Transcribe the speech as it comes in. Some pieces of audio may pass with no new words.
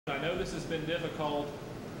I know this has been difficult,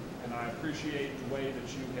 and I appreciate the way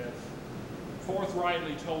that you have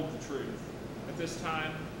forthrightly told the truth. At this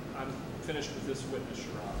time, I'm finished with this witness,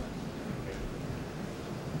 Your Honor.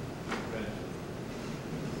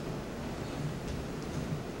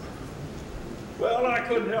 Well, I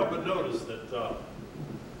couldn't help but notice that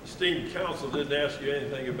esteemed counsel didn't ask you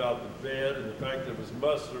anything about the bed and the fact that it was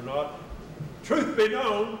must or not. Truth be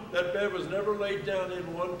known, that bed was never laid down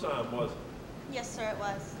in one time, was it? Yes, sir, it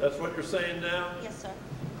was. That's what you're saying now? Yes, sir.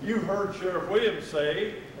 You heard Sheriff Williams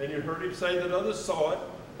say, and you heard him say that others saw it,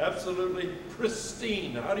 absolutely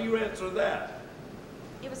pristine. How do you answer that?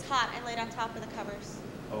 It was hot. I laid on top of the covers.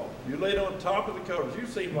 Oh, you laid on top of the covers. You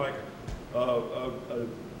seem like a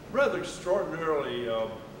rather extraordinarily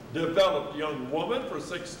developed young woman for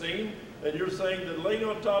 16, and you're saying that laying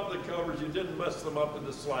on top of the covers, you didn't mess them up in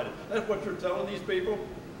the slightest. That's what you're telling these people?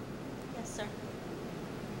 Yes, sir.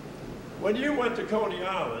 When you went to Coney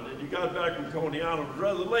Island and you got back from Coney Island, it was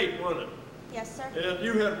rather late, wasn't it? Yes, sir. And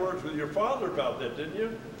you had words with your father about that, didn't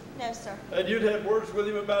you? No, sir. And you'd had words with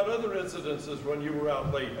him about other incidences when you were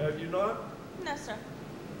out late, have you not? No, sir.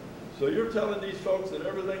 So you're telling these folks that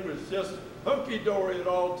everything was just hunky-dory at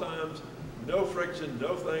all times, no friction,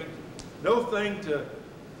 no thing to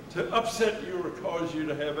upset you or cause you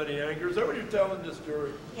to have any anger. Is that what you're telling this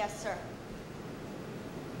jury? Yes, sir.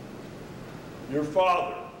 Your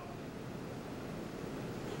father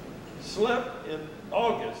slept in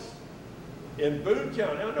August in Boone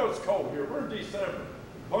County. I know it's cold here. We're in December.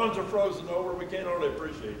 Ponds are frozen over. We can't hardly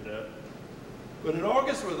appreciate that. But in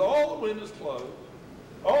August, with all the windows closed,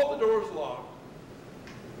 all the doors locked,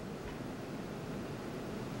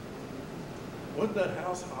 wasn't that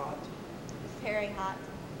house hot? Very hot.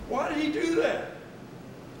 Why did he do that?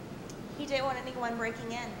 He didn't want anyone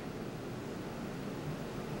breaking in.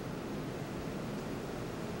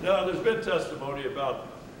 Now, there's been testimony about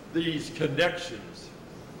these connections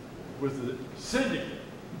with the syndicate.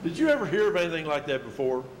 Did you ever hear of anything like that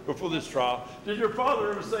before this trial? Did your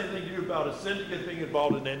father ever say anything to you about a syndicate being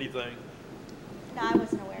involved in anything? No, I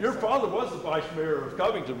wasn't aware. Your sir. father was the vice mayor of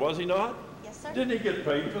Covington, was he not? Yes, sir. Didn't he get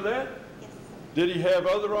paid for that? Yes. Did he have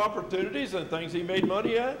other opportunities and things he made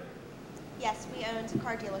money at? Yes, we owned a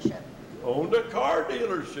car dealership. Owned a car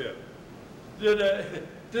dealership. Did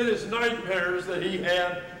his nightmares that he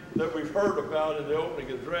had that we've heard about in the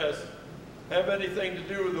opening address have anything to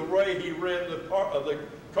do with the way he ran the car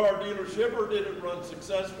dealership, or did it run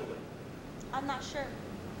successfully? I'm not sure.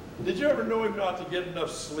 Did you ever know him not to get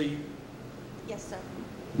enough sleep? Yes,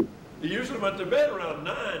 sir. He usually went to bed around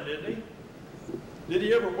 9, didn't he? Did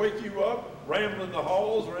he ever wake you up, rambling the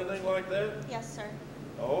halls or anything like that? Yes, sir.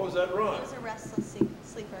 Oh, is that right? He was a restless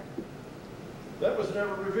sleeper. That was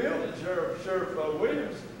never revealed to Sheriff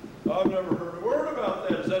Williams. I've never heard a word about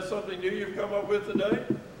that. Is that something new you've come up with today?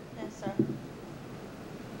 No, sir.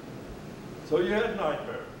 So you had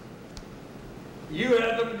nightmares. You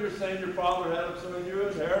had them, and you're saying your father had them, so you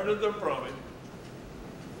inherited them from him.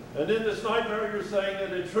 And in this nightmare, you're saying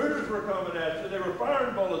that intruders were coming at you. They were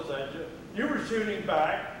firing bullets at you. You were shooting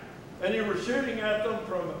back, and you were shooting at them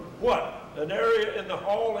from what? An area in the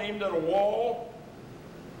hall aimed at a wall?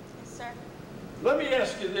 Yes, sir. Let me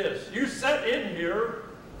ask you this. You sat in here.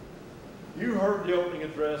 You heard the opening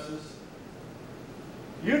addresses.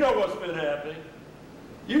 You know what's been happening.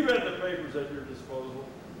 You've had the papers at your disposal.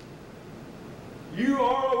 You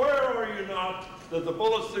are aware, are you not, that the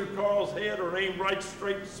bullets through Carl's head are aimed right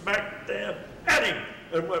straight smack dab at him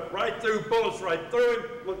and went right through, bullets right through him,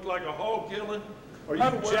 looked like a hog killing? Are you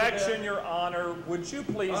Objection, Your Honor. Would you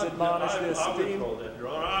please admonish this I would esteemed? call that, Your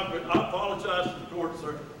Honor. I apologize to the court,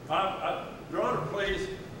 sir. Your Honor, please,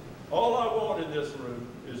 all I want in this room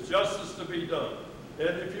is justice to be done.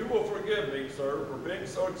 And if you will forgive me, sir, for being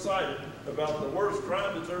so excited about the worst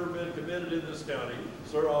crime that's ever been committed in this county,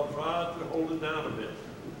 sir, I'll try to hold it down a bit.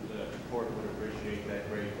 The court would appreciate that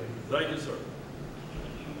greatly. Thank you, sir.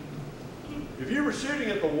 If you were shooting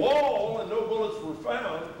at the wall and no bullets were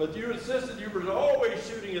found, but you insisted you were always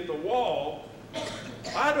shooting at the wall,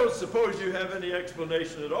 I don't suppose you have any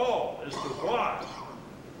explanation at all as to why.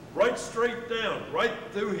 Right straight down, right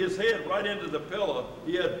through his head, right into the pillow,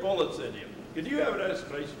 he had bullets in him. Could you have an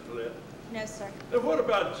explanation for that? No, sir. And what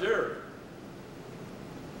about Jerry?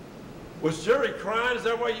 Was Jerry crying? Is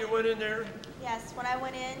that why you went in there? Yes, when I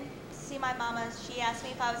went in to see my mama, she asked me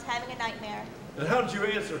if I was having a nightmare. And how did you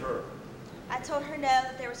answer her? I told her no,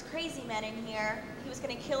 that there was crazy men in here. He was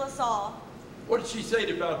going to kill us all. What did she say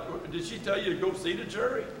about, did she tell you to go see to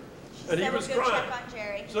Jerry? She And said he was we'd go crying. check on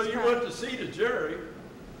Jerry. He So was you crying. went to see to Jerry,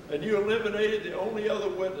 and you eliminated the only other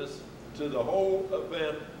witness to the whole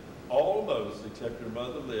event, almost, except your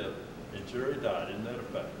mother lived, and Jerry died. Isn't that a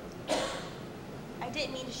fact?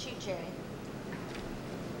 didn't mean to shoot Jerry.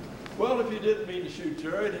 Well, if you didn't mean to shoot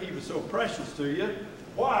Jerry and he was so precious to you,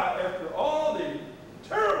 why, after all the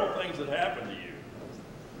terrible things that happened to you,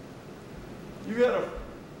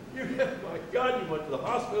 my God, you went to the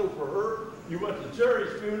hospital for her, you went to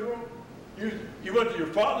Jerry's funeral, you went to your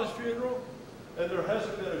father's funeral, and there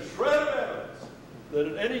hasn't been a shred of evidence that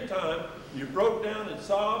at any time you broke down and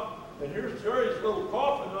sobbed, and here's Jerry's little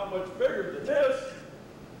coffin, not much bigger than this.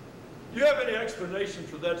 Do you have any explanation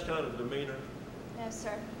for that kind of demeanor? No,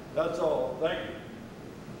 sir. That's all. Thank you.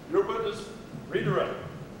 Your witness, redirect.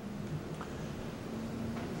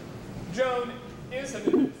 Joan, isn't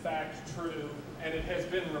it in fact true, and it has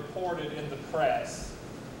been reported in the press,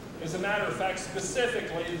 as a matter of fact,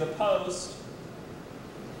 specifically the Post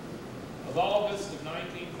of August of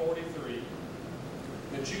 1943,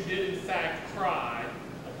 that you did in fact cry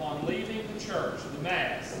upon leaving the church, the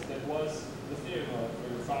Mass that was the funeral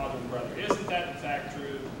for your father and brother? Isn't that in fact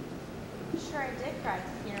true? Sure, I did cry at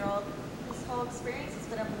the funeral. This whole experience has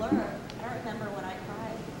been a blur. I don't remember when I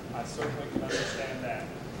cried. I certainly can understand that.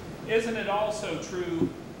 Isn't it also true,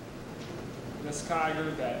 Miss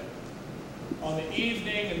Kiger, that on the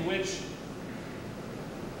evening in which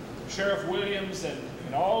Sheriff Williams and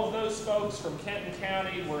all of those folks from Kenton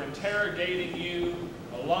County were interrogating you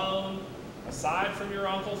alone, aside from your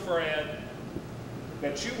Uncle Fred,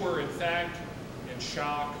 that you were in fact in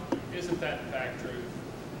shock? Isn't that in fact true?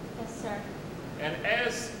 Yes, sir. And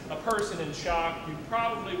as a person in shock, you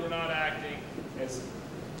probably were not acting as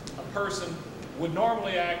a person would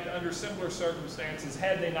normally act under similar circumstances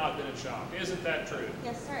had they not been in shock. Isn't that true?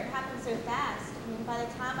 Yes, sir. It happened so fast. I mean, by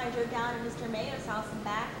the time I drove down to Mr. Mayo's house and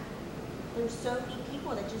back, there were so many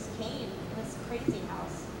people that just came in this crazy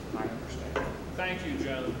house. I understand. Thank you,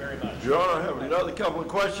 Joan, very much. Your Honor, I have another couple of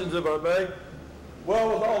questions, if I may.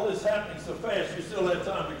 Well, with all this happening so fast, you still had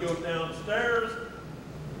time to go downstairs,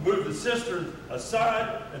 move the cistern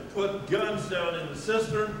aside, and put guns down in the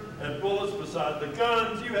cistern and bullets beside the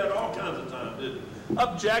guns. You had all kinds of time, didn't you?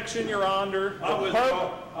 Objection, Your Honor.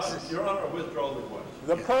 Your Honor, I withdraw the question.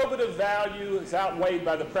 The probative value is outweighed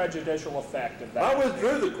by the prejudicial effect of that. I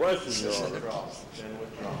withdrew the question, Your Honor. Withdraw, then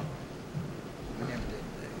withdraw. We never did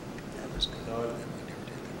that. That was good. No, We never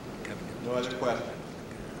did that. no other question.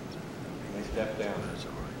 You may step down. That's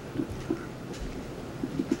all right.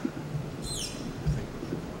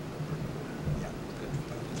 Yeah, good.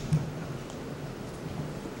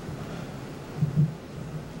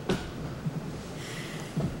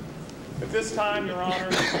 At this time, Your Honor,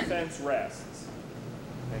 the defense rests.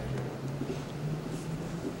 Thank you.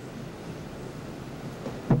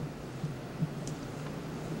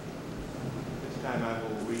 This time I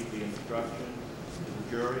will read the instructions to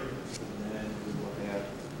the jury, and then we will have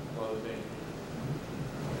closing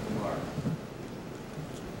remarks.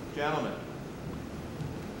 Gentlemen,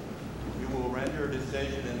 you will render a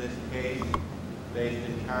decision in this case based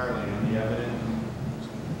entirely on the evidence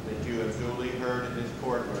that you have duly heard in this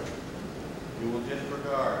courtroom. You will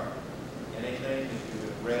disregard anything that you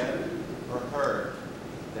have read or heard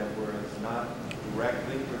that was not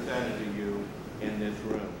directly presented to you in this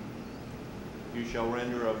room. You shall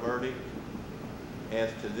render a verdict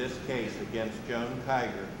as to this case against Joan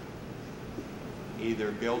Kiger,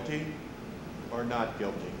 either guilty or not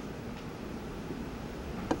guilty.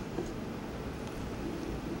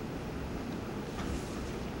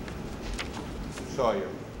 Sawyer,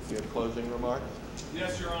 you have closing remarks?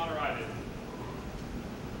 Yes, Your Honor, I do.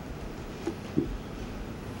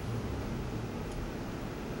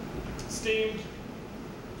 Esteemed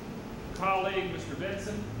colleague, Mr.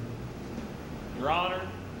 Benson, Your Honor,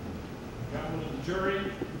 gentlemen of the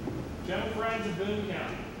jury, gentle friends of Boone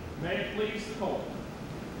County, may it please the court.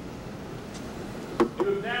 You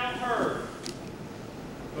have now heard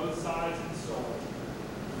both sides of the story.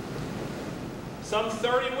 Some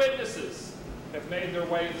 30 witnesses have made their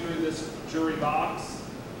way through this jury box,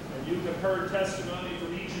 and you have heard testimony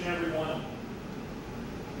from each and every one of them.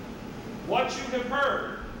 What you have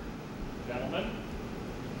heard, gentlemen,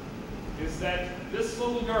 is that this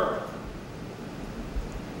little girl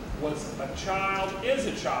was a child, is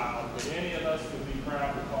a child that any of us would be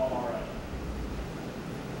proud to call our own.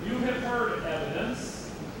 You have heard evidence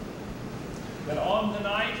that on the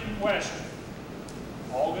night in question,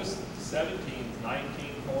 August 17,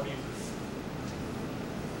 1943,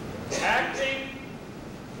 acting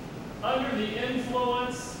under the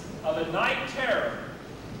influence of a night terror,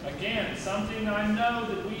 again, something I know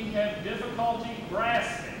that we have difficulty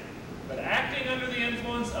grasping, but acting under the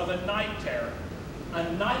influence of a night terror,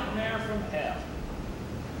 a nightmare from hell.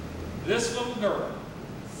 This little girl,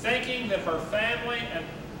 thinking that her family and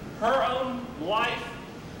her own life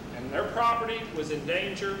and when their property was in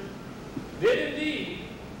danger, did indeed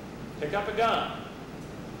pick up a gun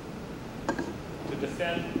to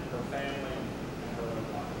defend her family and her own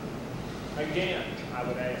life. Again, I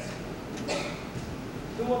would ask you,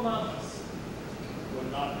 who among us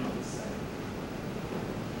would not do the same?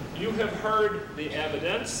 You have heard the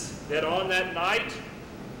evidence that on that night,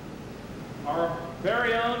 our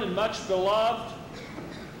very own and much beloved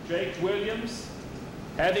Jake Williams,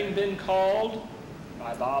 having been called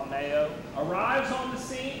by Bob Mayo, arrives on the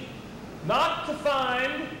scene, not to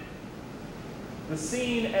find the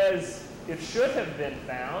scene as it should have been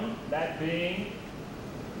found, that being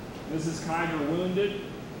Mrs. Kiger wounded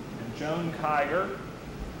and Joan Kiger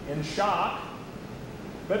in shock,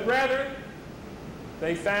 but rather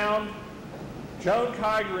they found Joan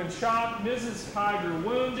Kiger in shock, Mrs. Kiger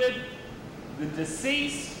wounded, the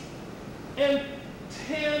deceased, and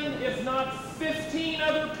 10, if not 15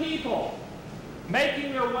 other people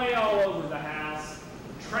making their way all over the house,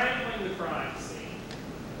 trampling the crime scene.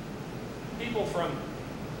 People from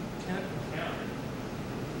Kent County.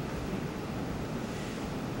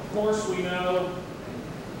 Of course, we know,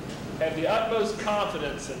 have the utmost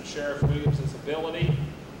confidence in Sheriff Williams' ability.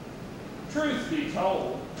 Truth be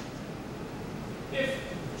told, if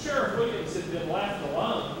Sheriff Williams had been left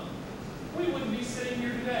alone, we wouldn't be sitting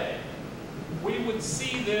here today. We would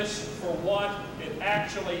see this for what it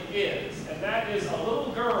actually is, and that is a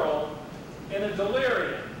little girl in a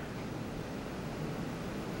delirium,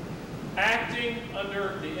 acting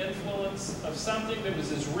under the influence of something that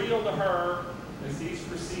was as real to her as these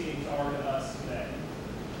proceedings are to us today.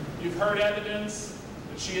 You've heard evidence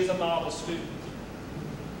that she is a model student.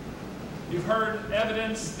 You've heard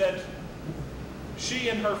evidence that she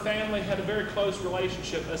and her family had a very close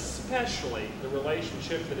relationship, especially the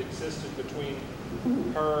relationship that existed between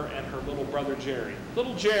her and her little brother Jerry.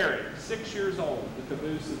 Little Jerry, 6 years old, the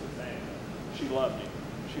caboose of the family. She loved him.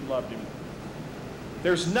 She loved him.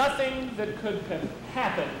 There's nothing that could have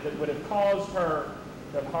happened that would have caused her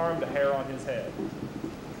to have harmed a hair on his head.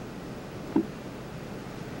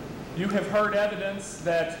 You have heard evidence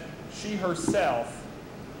that she herself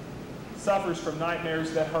suffers from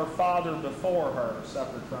nightmares that her father before her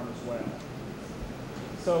suffered from as well.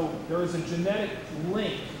 So there is a genetic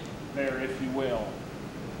link there, if you will,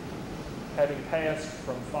 having passed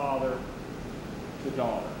from father to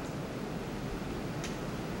daughter.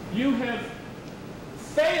 You have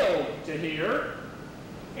failed to hear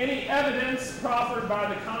any evidence proffered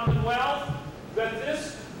by the Commonwealth that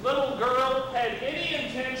this little girl had any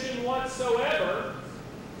intention whatsoever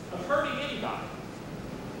of hurting anybody.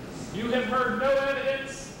 You have heard no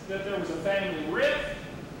evidence that there was a family rift.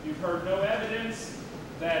 You've heard no evidence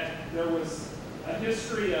that there was a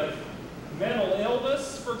history of mental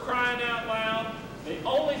illness, for crying out loud. The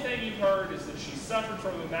only thing you've heard is that she suffered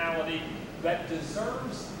from a malady that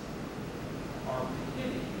deserves our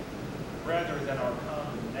pity rather than our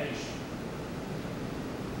condemnation.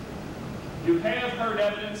 You have heard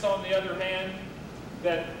evidence, on the other hand,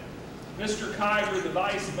 that Mr. Kiger, the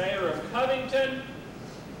vice mayor of Covington,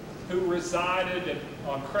 who resided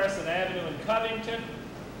on Crescent Avenue in Covington,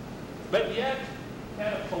 but yet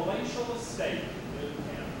had a palatial estate in Boone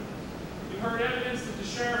County. You heard evidence that the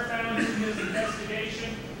sheriff found in his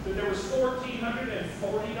investigation that there was $1,440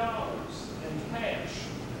 in cash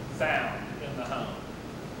found in the home.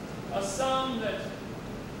 A sum that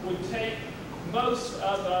would take most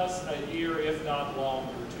of us a year, if not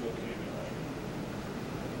longer, to accumulate.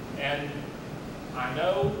 And I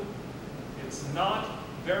know it's not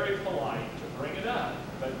very polite to bring it up,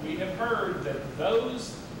 but we have heard that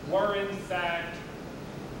those were in fact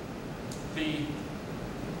the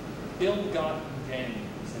ill-gotten gains,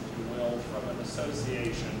 if you will, from an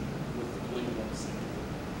association with the Cleveland City,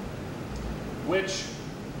 which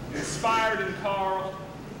inspired in Carl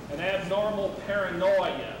an abnormal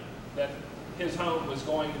paranoia that his home was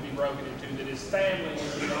going to be broken into, that his family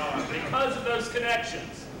would be harmed because of those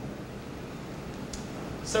connections.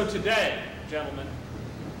 So today, gentlemen,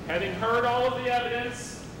 having heard all of the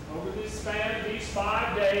evidence over the span of these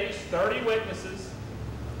 5 days, 30 witnesses,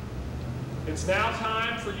 it's now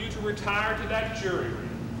time for you to retire to that jury room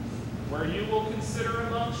where you will consider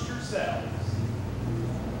amongst yourselves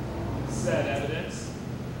said evidence,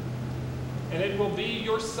 and it will be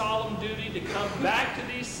your solemn duty to come back to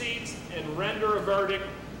these seats and render a verdict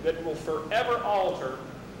that will forever alter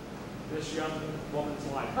this young woman's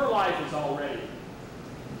life. Her life has already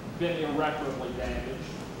been irreparably damaged.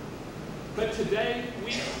 But today,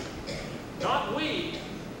 not we,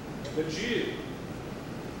 but you,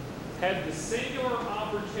 had the singular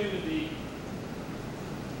opportunity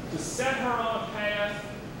to set her on a path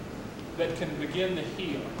that can begin the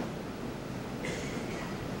healing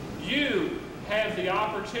You have the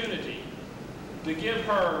opportunity to give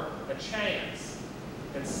her a chance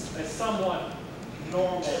at somewhat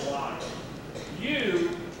normal life. You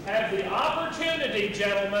have the opportunity,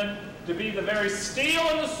 gentlemen, to be the very steel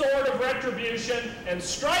and the sword of retribution and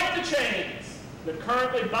strike the chains that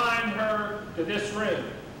currently bind her to this room.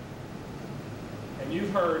 And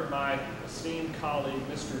you've heard my esteemed colleague,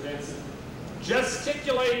 Mr. Vincent,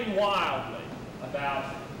 gesticulating wildly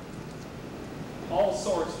about all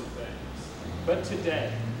sorts of things. But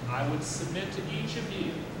today, I would submit to each of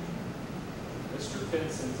you, Mr.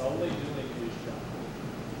 Vincent's only doing his job.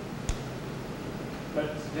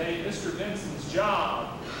 But today, Mr. Vincent's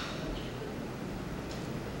job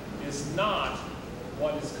is not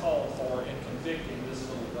what is called for in convicting this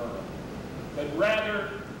little girl, but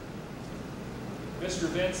rather, Mr.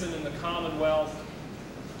 Vincent in the Commonwealth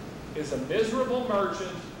is a miserable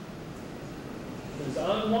merchant whose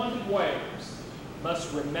unwanted wares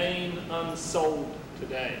must remain unsold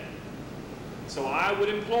today. So I would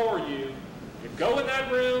implore you to go in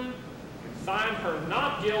that room and find her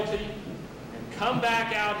not guilty and come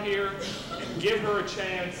back out here and give her a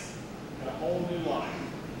chance at a whole new life.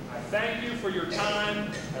 I thank you for your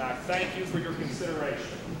time, and I thank you for your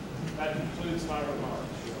consideration. That concludes my remarks.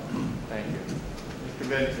 Thank you. Mr.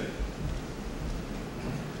 Vincent.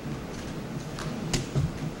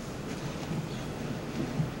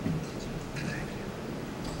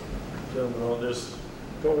 Gentlemen, on this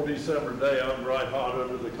cold December day, I'm right hot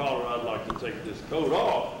under the collar. I'd like to take this coat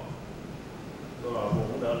off. So I will,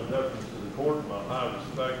 without a deference to the court, my high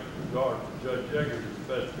respect and regard for Judge Kiger is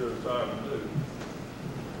the best judge I can do.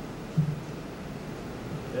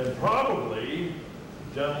 And probably,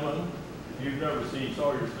 gentlemen, if you've never seen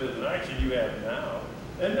Sawyer Smith in action, you have now.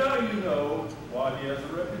 And now you know why he has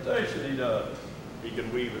the reputation he does. He can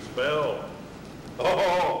weave a spell.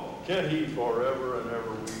 Oh, can he forever and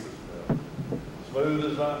ever weave a spell? Smooth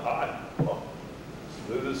as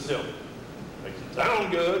smooth as silk. Makes it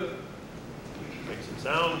sound good. Makes it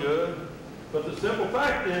sound good. But the simple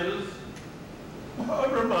fact is,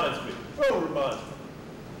 it reminds me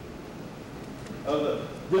of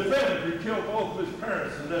the defendant who killed both of his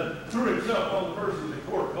parents and then threw himself on the mercy of the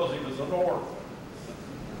court because he was an orphan.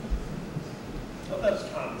 Well, that's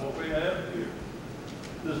kind of what we have here.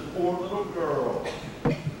 This poor little girl.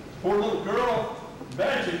 Poor little girl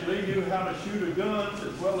magically knew how to shoot a gun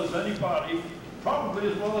as well as anybody, probably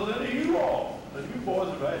as well as any of you all. And you boys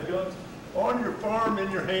have had guns on your farm in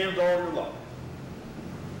your hands all your life.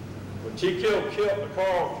 When she killed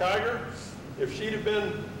Carl Kiger, if she'd have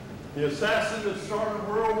been the assassin that started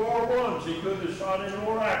World War I, she could have shot him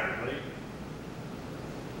more accurately.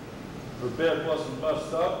 Her bed wasn't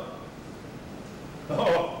bust up.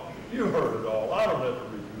 Oh, you heard it all. I don't have to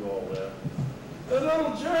review all that. And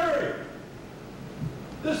little Jerry,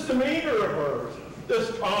 this demeanor of hers,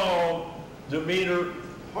 this calm demeanor,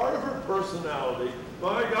 part of her personality,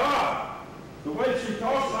 my God, the way she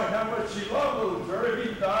talks like how much she loved little Jerry.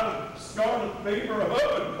 He died of scarlet fever, a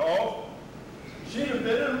husband cough. She'd have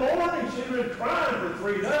been in mourning. She'd have been crying for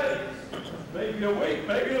 3 days, maybe a week,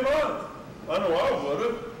 maybe a month. I know I would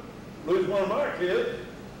have. Lose one of my kids.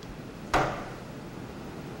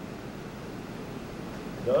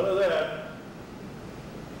 None of that.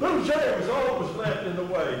 Little Jerry was all that was left in the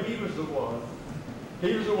way. He was the one.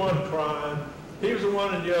 He was the one crying. He was the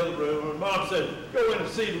one in the other room. And Mom said, go in and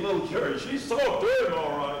see the little Jerry. She saw through him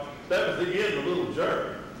all right. That was the end of little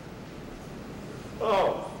Jerry.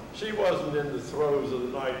 Oh, she wasn't in the throes of the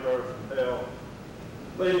nightmare from hell.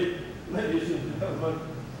 Ladies and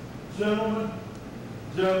gentlemen,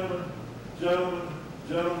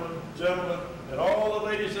 gentlemen, and all the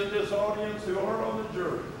ladies in this audience who are on the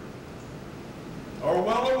jury are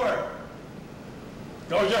well aware,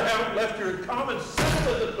 because you haven't left your common sense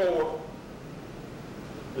at the door,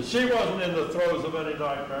 that she wasn't in the throes of any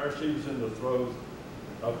nightmare. She was in the throes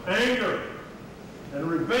of anger and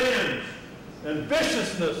revenge and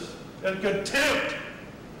viciousness and contempt.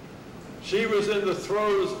 She was in the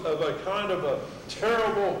throes of a kind of a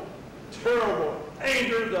terrible, terrible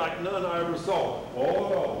anger like none I ever saw.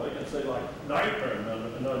 Oh, they can say like nightmare,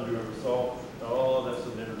 none you ever saw. Oh, that's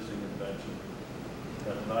an interesting invention.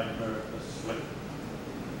 That nightmare asleep.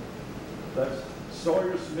 That's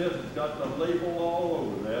Sawyer Smith has got the label all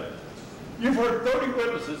over that. You've heard 30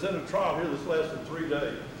 witnesses in a trial here that's lasted 3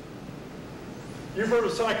 days. You've heard a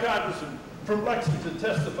psychiatrist from Lexington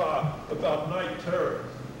testify about night terrors.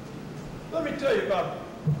 Let me tell you about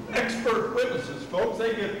expert witnesses, folks.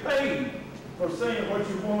 They get paid for saying what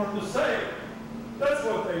you want them to say. That's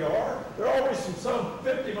what they are. They're always from some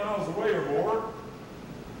 50 miles away or more.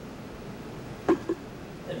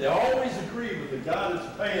 And They always agreed with the guy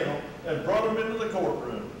that's paying them and brought them into the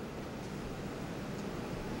courtroom.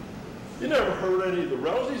 You never heard any of the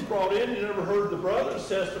relatives brought in. You never heard the brothers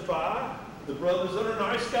testify. The brothers that are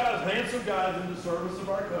nice guys, handsome guys in the service of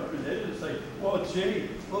our country. They didn't say, well, gee,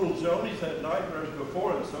 little Joni's had nightmares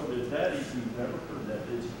before, and so did Daddy. You never heard that,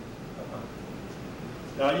 did you?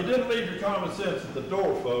 Now, you didn't leave your common sense at the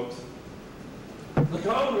door, folks. The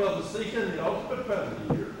Commonwealth is seeking the ultimate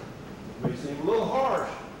penalty here. It may seem a little harsh.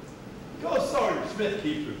 Because Sawyer Smith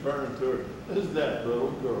keeps referring to her as that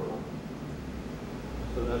little girl.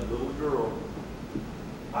 So that little girl.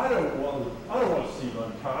 I don't want to seem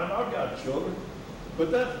unkind. I've got children.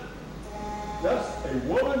 But that's a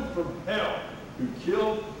woman from hell who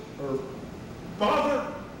killed her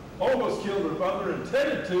father, almost killed her mother,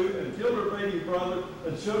 intended to, and killed her baby brother,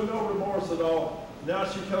 and showed no remorse at all. Now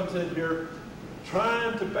she comes in here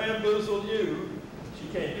trying to bamboozle you. She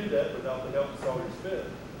can't do that without the help of Sawyer Smith.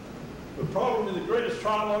 But probably the greatest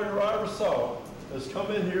trial lawyer I ever saw has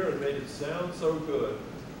come in here and made it sound so good.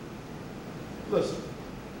 Listen,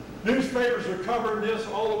 newspapers are covering this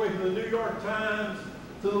all the way from the New York Times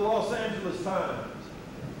to the Los Angeles Times.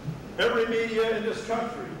 Every media in this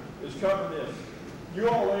country is covering this. You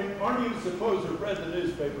all aren't even supposed to have read the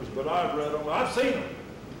newspapers, but I've read them. I've seen them.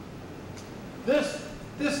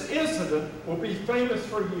 This incident will be famous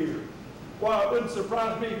for years. Why, it wouldn't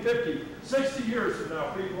surprise me 50, 60 years from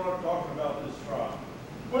now, people aren't talking about this trial.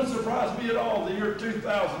 Wouldn't surprise me at all the year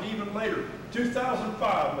 2000, even later,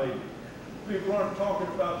 2005 maybe. People aren't talking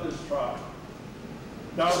about this trial.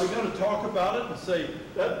 Now, we're going to talk about it and say,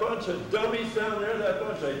 that bunch of dummies down there, that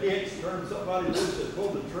bunch of hicks turned somebody loose that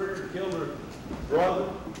pulled the trigger and killed her brother,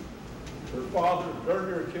 her father, turned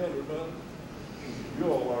her and killed her mother.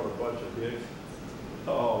 You all are a bunch of hicks.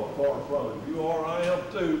 Oh, far from it. You are, I am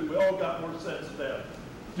too. We all got more sense than that.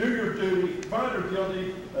 Do your duty, find her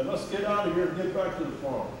guilty, and let's get out of here and get back to the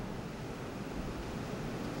farm.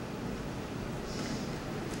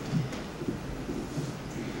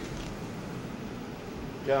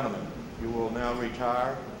 Gentlemen, you will now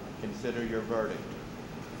retire. Consider your verdict.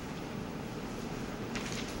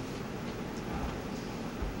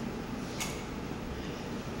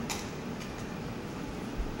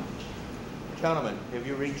 Gentlemen, have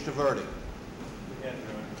you reached a verdict? Yes,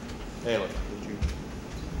 Taylor, would you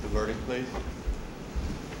the verdict, please?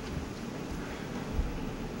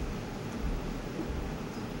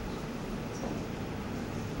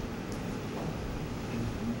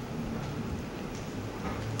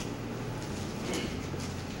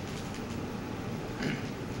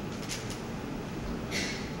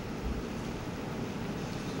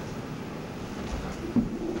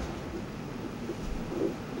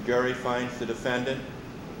 The jury finds the defendant,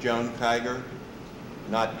 Joan Kiger,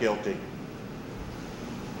 not guilty.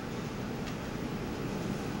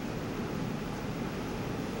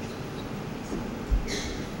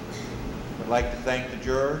 I'd like to thank the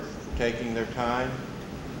jurors for taking their time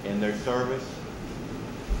and their service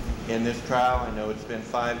in this trial. I know it's been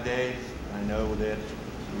 5 days. I know that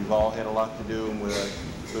you've all had a lot to do, and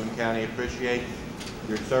Boone County appreciates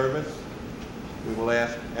your service. We will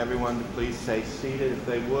ask everyone to please stay seated if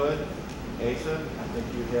they would. Asa, I think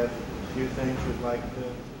you have a few things you'd like to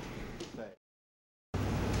say.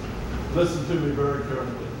 Listen to me very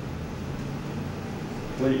carefully.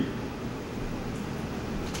 Please.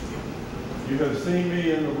 You have seen me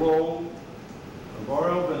in the role of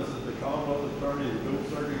R.L. Vincent, the Commonwealth Attorney at Boone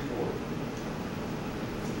Circuit Court.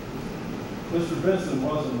 Mr. Vincent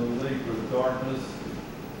wasn't in the league for the darkness.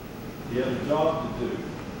 He had a job to do.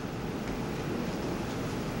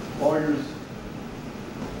 Lawyers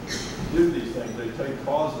do these things. They take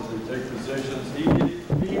pauses, they take positions. He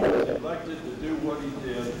was elected to do what he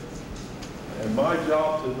did. And my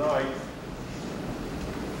job tonight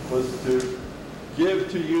was to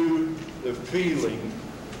give to you the feeling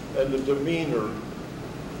and the demeanor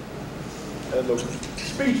and the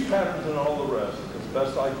speech patterns and all the rest, as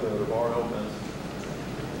best I could, of R.L. Vincent.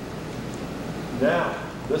 Now,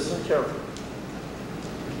 listen carefully.